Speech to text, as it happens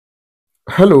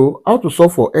Hello, how to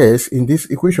solve for s in this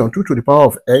equation 2 to the power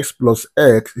of x plus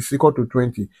x is equal to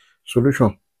 20.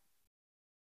 Solution.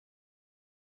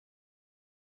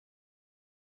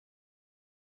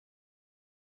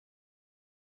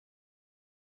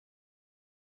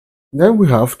 Then we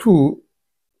have 2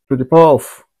 to the power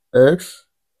of x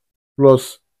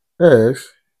plus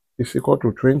x is equal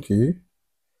to 20.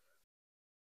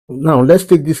 Now let's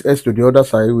take this s to the other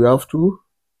side. We have 2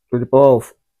 to the power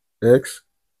of x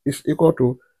is equal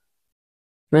to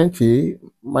 20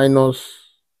 minus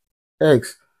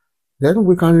x. Then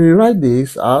we can rewrite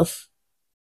this as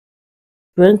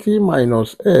 20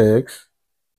 minus x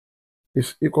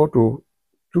is equal to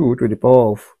 2 to the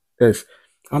power of s.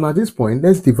 And at this point,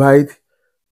 let's divide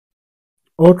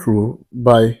all through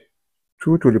by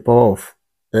 2 to the power of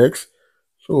x.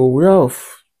 So we have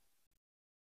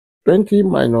 20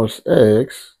 minus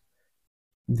x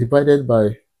divided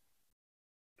by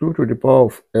 2 to the power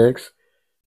of x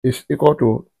is equal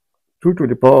to 2 to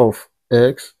the power of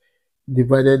x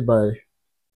divided by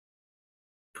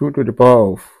 2 to the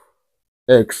power of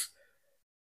x.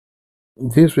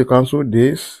 This we cancel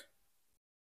this.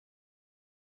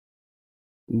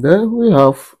 Then we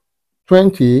have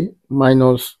 20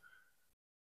 minus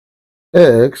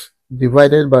x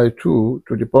divided by 2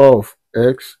 to the power of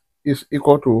x is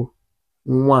equal to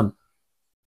 1.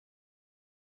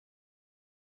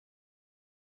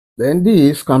 Then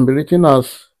this can be written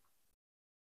as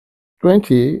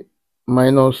 20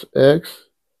 minus x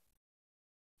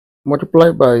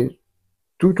multiplied by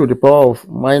 2 to the power of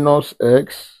minus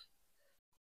x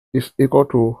is equal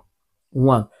to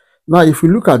 1. Now, if we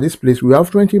look at this place, we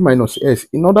have 20 minus s.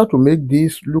 In order to make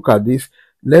this look at this,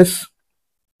 let's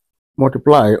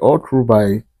multiply all through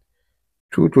by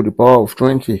 2 to the power of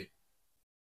 20.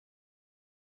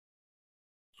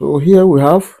 So here we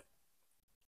have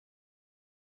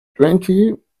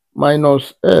 20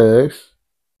 minus x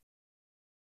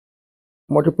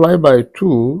multiplied by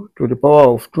 2 to the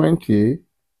power of 20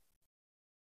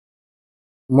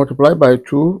 multiplied by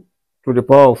 2 to the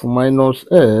power of minus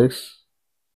x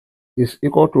is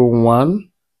equal to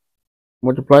 1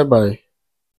 multiplied by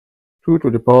 2 to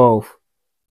the power of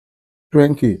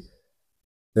 20.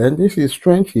 Then this is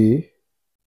 20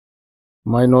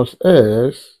 minus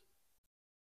x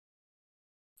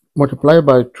multiplied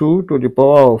by 2 to the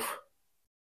power of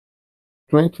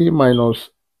 20 minus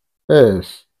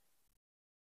s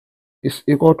is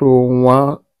equal to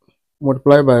 1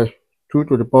 multiplied by 2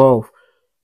 to the power of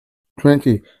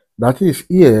 20. That is,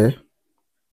 here,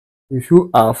 if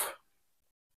you have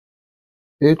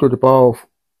a to the power of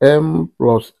m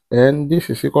plus n, this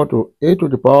is equal to a to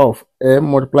the power of m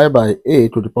multiplied by a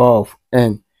to the power of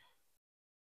n.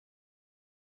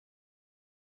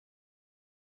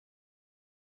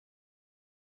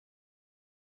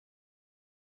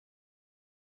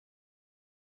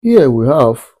 Here we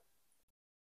have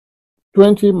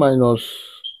 20 minus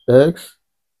x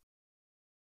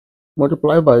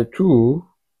multiplied by 2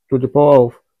 to the power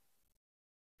of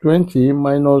 20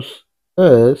 minus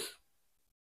s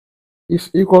is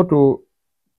equal to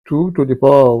 2 to the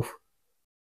power of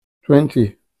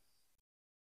 20.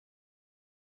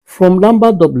 From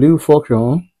Lambert W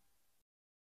function,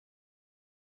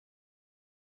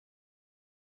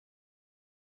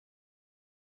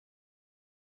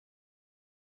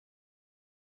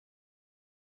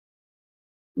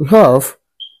 we have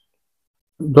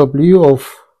w of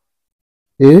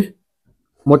a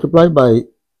multiplied by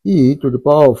e to the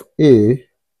power of a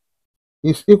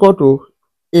is equal to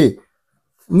a.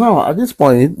 Now, at this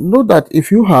point, note that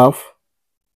if you have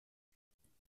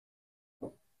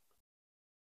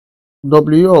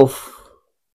w of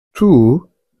 2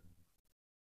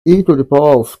 e to the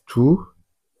power of 2,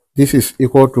 this is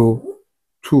equal to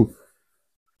 2.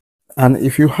 And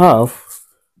if you have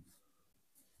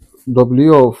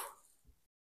w of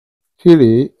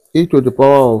 3 e to the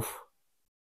power of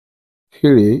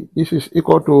 3, this is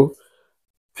equal to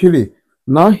 3.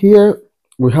 Now here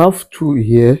we have 2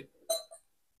 here,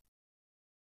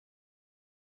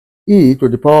 e to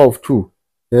the power of 2,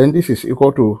 then this is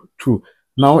equal to 2.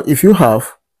 Now if you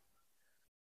have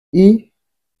e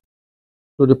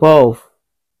to the power of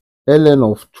ln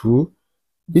of 2,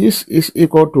 this is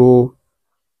equal to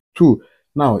 2.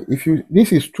 Now if you,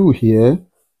 this is 2 here,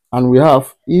 and we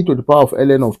have e to the power of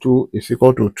ln of 2 is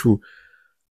equal to 2.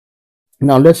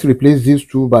 Now let's replace these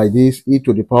 2 by this e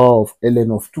to the power of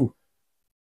ln of 2.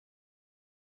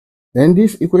 Then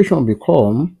this equation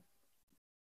become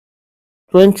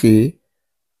 20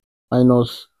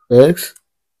 minus x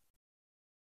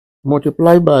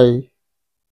multiplied by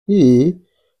e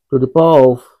to the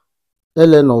power of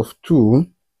ln of 2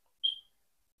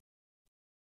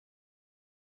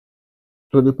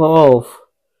 to the power of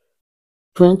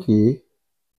 20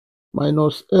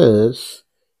 minus s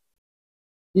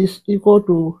is equal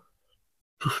to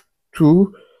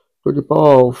 2 to the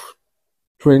power of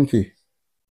 20.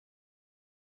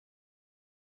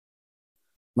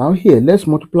 Now here, let's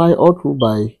multiply all through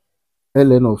by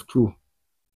ln of 2.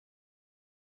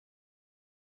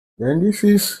 Then this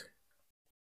is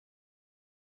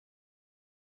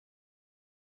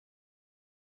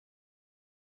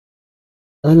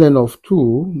ln of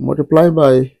 2 multiplied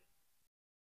by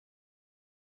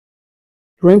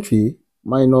 20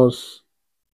 minus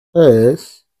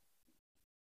s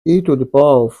e to the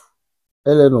power of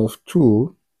ln of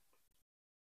 2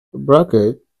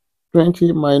 bracket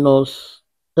 20 minus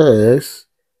s.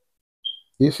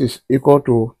 This is equal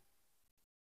to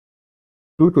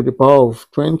 2 to the power of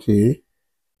 20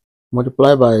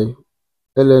 multiplied by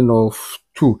ln of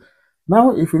 2.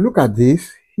 Now, if you look at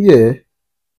this, here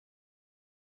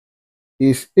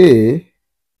is a,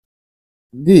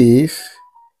 this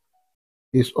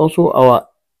is also our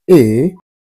a,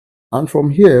 and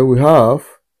from here we have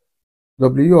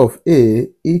w of a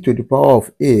e to the power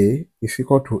of a is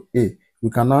equal to a. We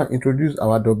can now introduce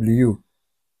our w.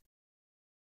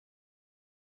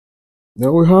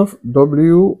 Then we have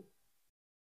w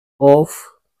of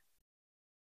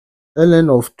ln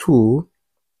of 2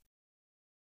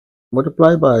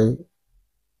 multiplied by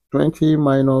 20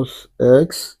 minus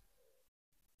x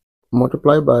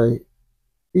multiplied by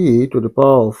e to the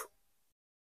power of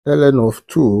ln of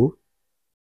 2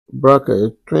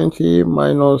 bracket 20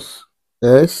 minus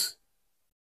s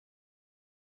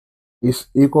is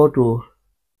equal to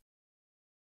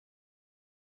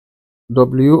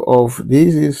w of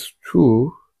this is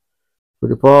 2 to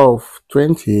the power of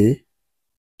 20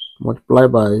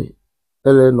 multiplied by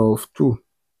ln of 2.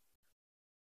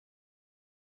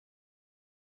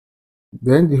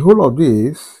 Then the whole of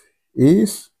this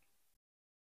is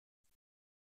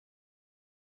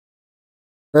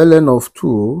ln of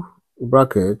 2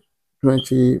 bracket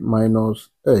 20 minus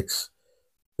x.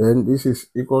 Then this is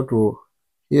equal to,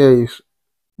 here is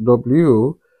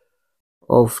w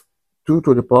of 2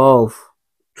 to the power of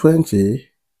 20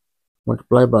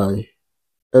 multiplied by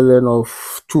ln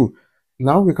of 2.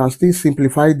 Now we can still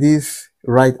simplify this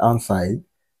right hand side.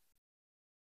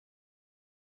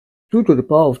 2 to the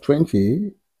power of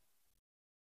 20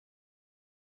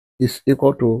 is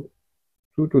equal to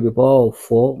 2 to the power of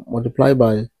 4 multiplied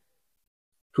by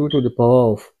 2 to the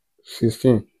power of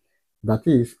 16. That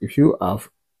is, if you have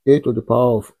a to the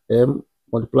power of m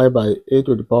multiplied by a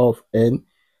to the power of n,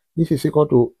 this is equal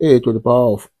to a to the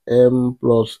power of m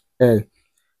plus n.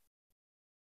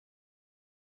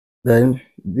 Then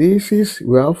this is,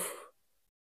 we have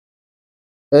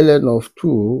ln of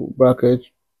 2 bracket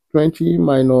 20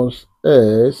 minus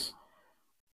s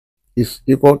is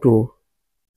equal to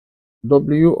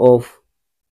w of,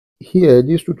 here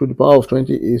this 2 to the power of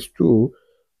 20 is 2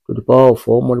 to the power of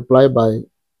 4 multiplied by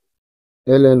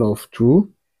ln of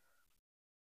 2,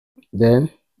 then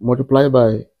multiplied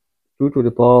by 2 to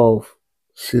the power of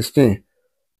 16.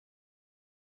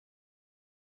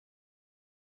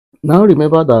 Now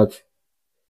remember that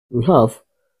we have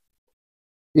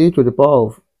a to the power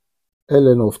of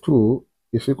ln of 2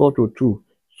 is equal to 2.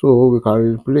 So we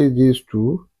can replace these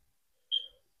two.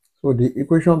 So the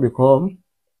equation becomes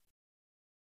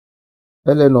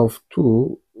ln of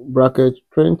 2 bracket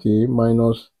 20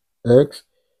 minus x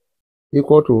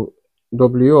equal to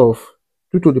w of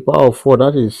 2 to the power of 4,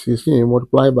 that is 16,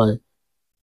 multiplied by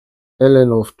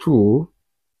ln of 2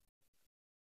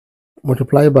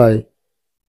 multiplied by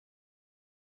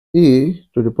e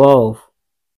to the power of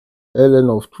ln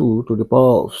of 2 to the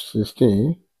power of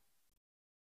 16.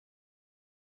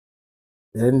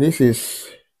 Then this is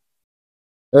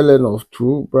ln of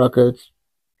 2 bracket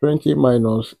 20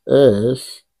 minus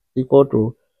s equal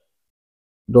to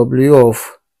w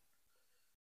of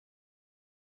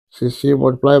 16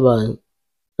 multiplied by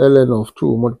ln of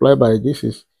 2 multiplied by, this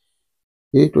is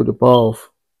e to the power of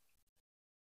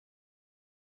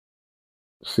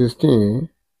 16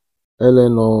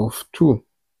 ln of 2.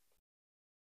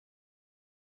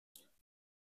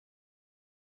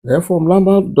 Then from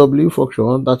Lambert W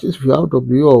function, that is, we have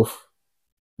w of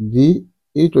d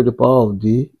e to the power of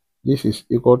d, this is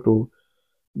equal to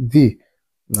d.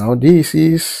 Now this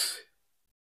is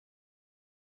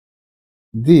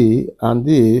d and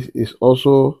this is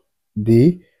also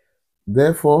d.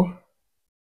 Therefore,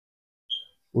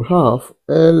 we have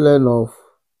ln of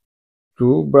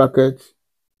 2 bracket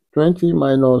 20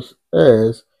 minus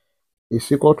s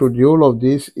is equal to, the whole of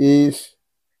this is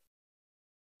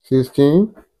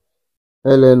 16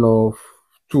 ln of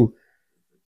 2.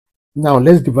 Now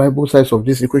let's divide both sides of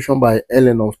this equation by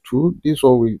ln of 2. This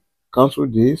one we cancel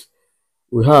this.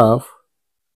 We have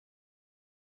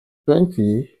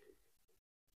 20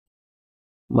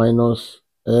 minus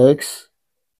x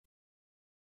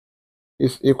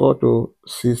is equal to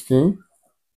 16.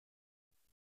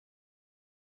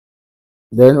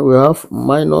 Then we have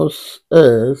minus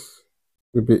s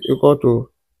will be equal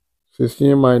to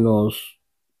 16 minus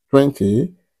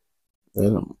 20.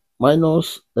 Then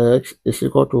minus x is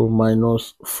equal to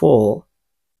minus 4s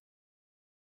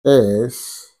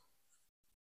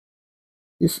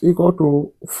is equal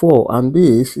to 4, and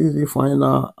this is the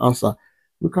final answer.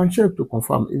 We can check to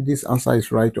confirm if this answer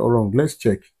is right or wrong. Let's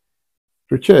check.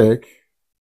 To check,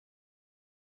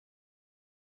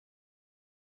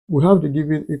 we have the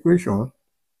given equation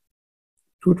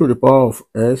 2 to the power of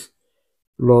s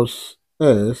plus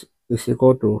s is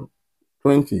equal to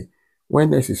 20.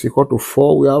 When s is equal to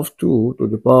 4, we have 2 to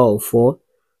the power of 4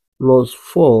 plus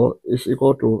 4 is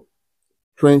equal to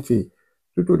 20.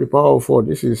 2 to the power of 4,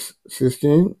 this is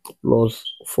 16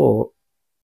 plus 4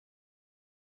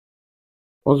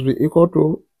 must be equal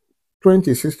to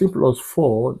 20. 16 plus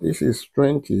 4, this is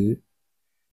 20,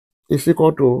 is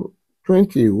equal to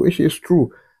 20, which is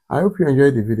true. I hope you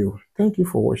enjoyed the video. Thank you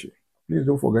for watching. Please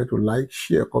don't forget to like,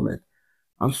 share, comment,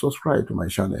 and subscribe to my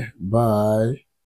channel. Bye.